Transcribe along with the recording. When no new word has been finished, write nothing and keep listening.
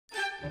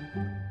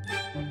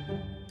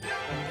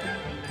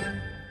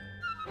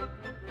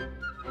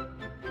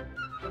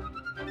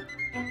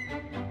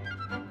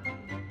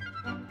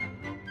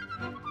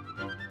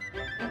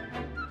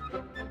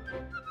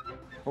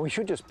Well, we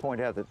should just point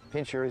out that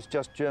Pinscher is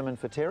just German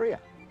for terrier.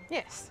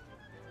 Yes.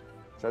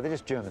 So they're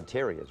just German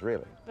terriers,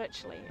 really.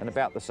 Virtually. Yes. And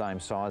about the same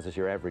size as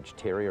your average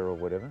terrier or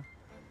whatever.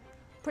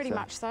 Pretty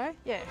much so,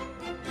 yeah.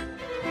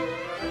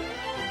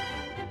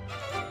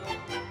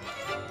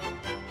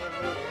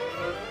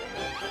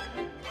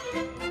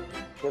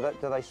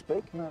 Do they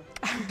speak? No.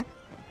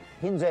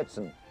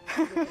 Hinsetzen.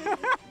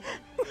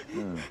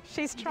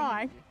 She's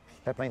trying.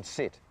 That means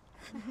sit.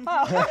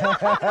 Oh.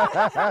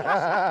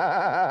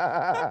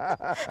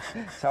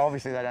 So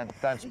obviously they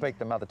don't speak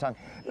the mother tongue.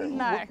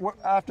 No,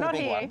 After not the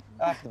big here. one,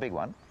 after the big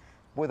one,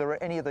 were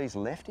there any of these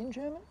left in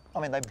German? I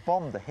mean, they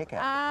bombed the heck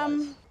out of the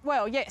place.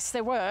 Well, yes,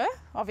 there were,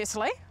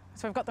 obviously.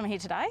 So we've got them here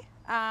today.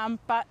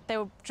 But they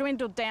were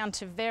dwindled down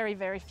to very,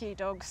 very few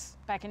dogs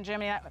back in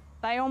Germany.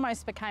 They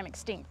almost became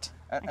extinct,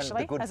 actually, and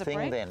the good as a thing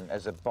breed. then,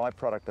 as a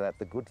byproduct of that,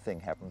 the good thing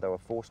happened. They were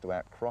forced to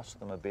outcross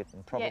them a bit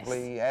and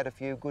probably add a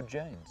few good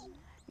genes.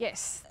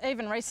 Yes,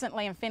 even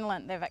recently in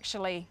Finland, they've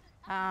actually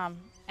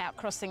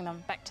outcrossing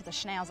them back to the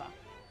Schnauzer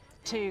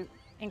to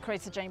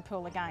increase the gene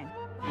pool again.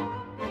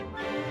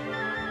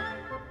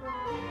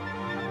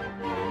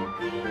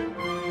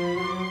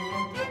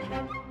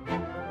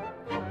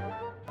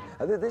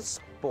 This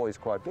boy's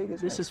quite big,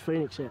 isn't This is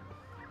Phoenix, yeah.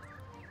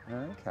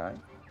 Okay.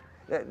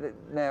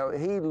 Now,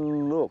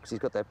 he's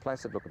got that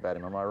placid look about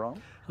him, am I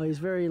wrong? Oh, he's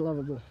very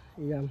lovable.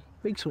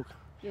 Big sook.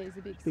 Yeah, he's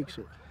a big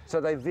sook.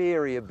 So they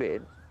vary a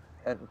bit,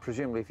 and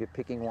presumably if you're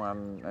picking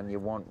one and you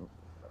want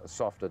a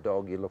softer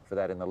dog, you look for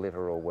that in the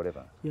litter or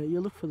whatever. Yeah, you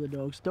look for the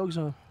dogs. Dogs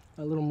are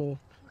a little more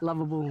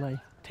lovable. They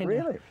tend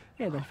to...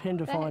 Yeah, they tend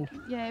to find...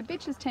 Yeah,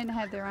 bitches tend to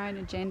have their own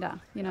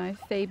agenda. You know,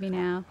 feed me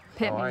now,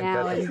 pet me ain't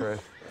now, that the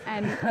truth?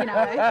 and you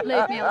know,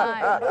 leave me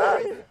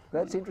alone.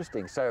 That's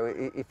interesting. So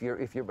if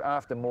you're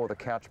after more the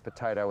couch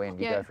potato end,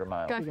 you go for a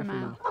male. Go for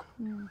male.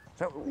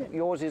 So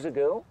yours is a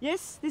girl?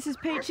 Yes, this is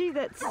Peachy,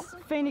 that's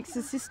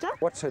Phoenix's sister.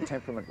 What's her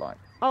temperament like?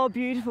 Oh,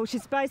 beautiful.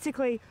 She's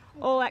basically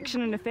all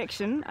action and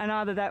affection, and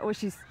either that or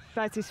she's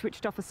basically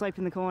switched off asleep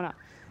in the corner.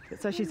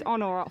 So she's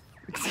on or off.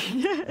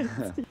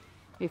 Yes.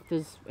 If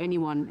there's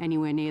anyone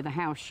anywhere near the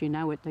house, you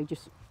know it, they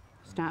just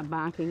start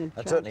barking and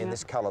certainly in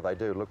this colour they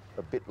do look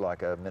a bit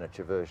like a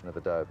miniature version of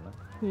the Doberman.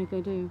 Yeah, they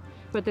do.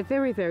 But they're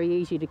very, very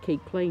easy to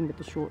keep clean with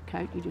the short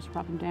coat. You just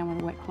rub them down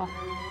with a wet cloth.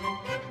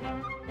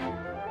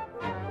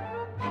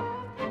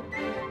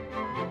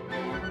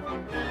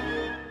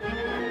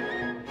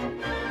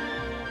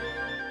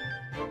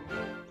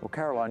 Well,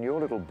 Caroline, your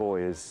little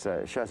boy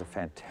shows a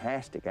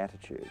fantastic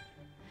attitude.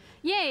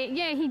 Yeah,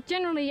 he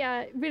generally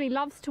really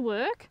loves to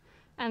work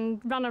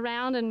and run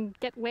around and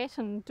get wet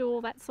and do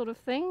all that sort of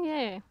thing,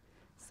 yeah.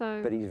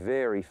 So. But he's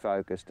very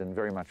focused and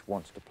very much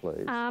wants to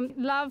please.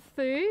 Love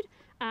food,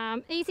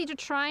 easy to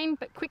train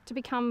but quick to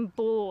become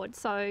bored.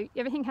 So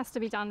everything has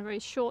to be done very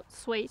short,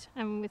 sweet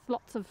and with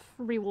lots of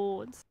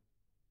rewards.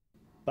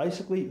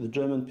 Basically, the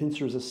German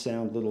Pinscher is a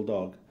sound little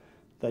dog.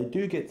 They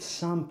do get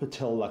some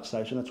patella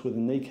luxation, that's where the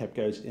kneecap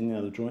goes in and out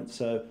of the joint.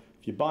 So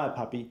if you buy a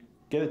puppy,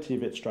 get it to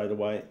your vet straight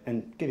away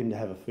and get him to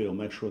have a feel,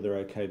 make sure they're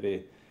okay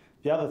there.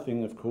 The other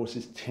thing, of course,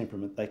 is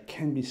temperament. They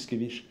can be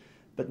skittish,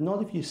 but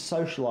not if you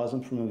socialise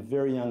them from a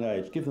very young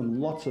age. Give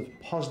them lots of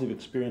positive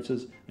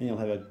experiences and you'll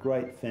have a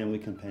great family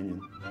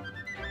companion.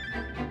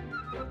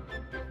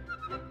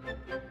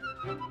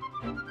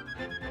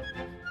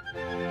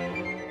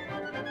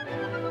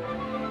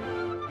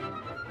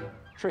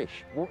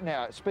 Trish, well,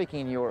 now speaking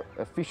in your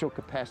official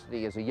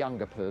capacity as a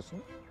younger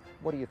person,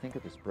 what do you think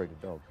of this breed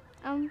of dog?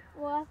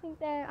 Well, I think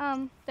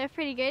they're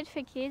pretty good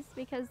for kids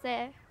because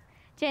they're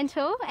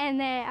gentle and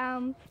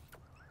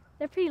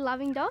they're pretty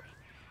loving dog,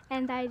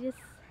 and they just,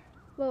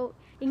 well,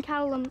 you can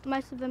cuddle them,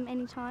 most of them,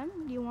 anytime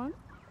you want.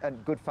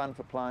 And good fun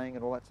for playing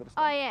and all that sort of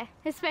stuff? Oh yeah,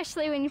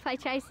 especially when you play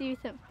chasey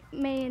with them.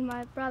 Me and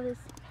my brothers,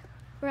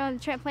 we're on the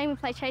trampoline, we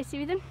play chasey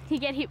with them. You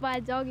get hit by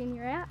a dog and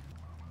you're out.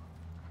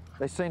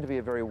 They seem to be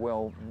a very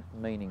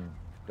well-meaning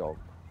dog.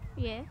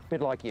 Yeah. A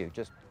bit like you,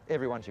 just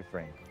everyone's your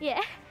friend.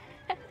 Yeah.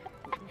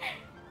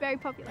 Very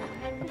popular.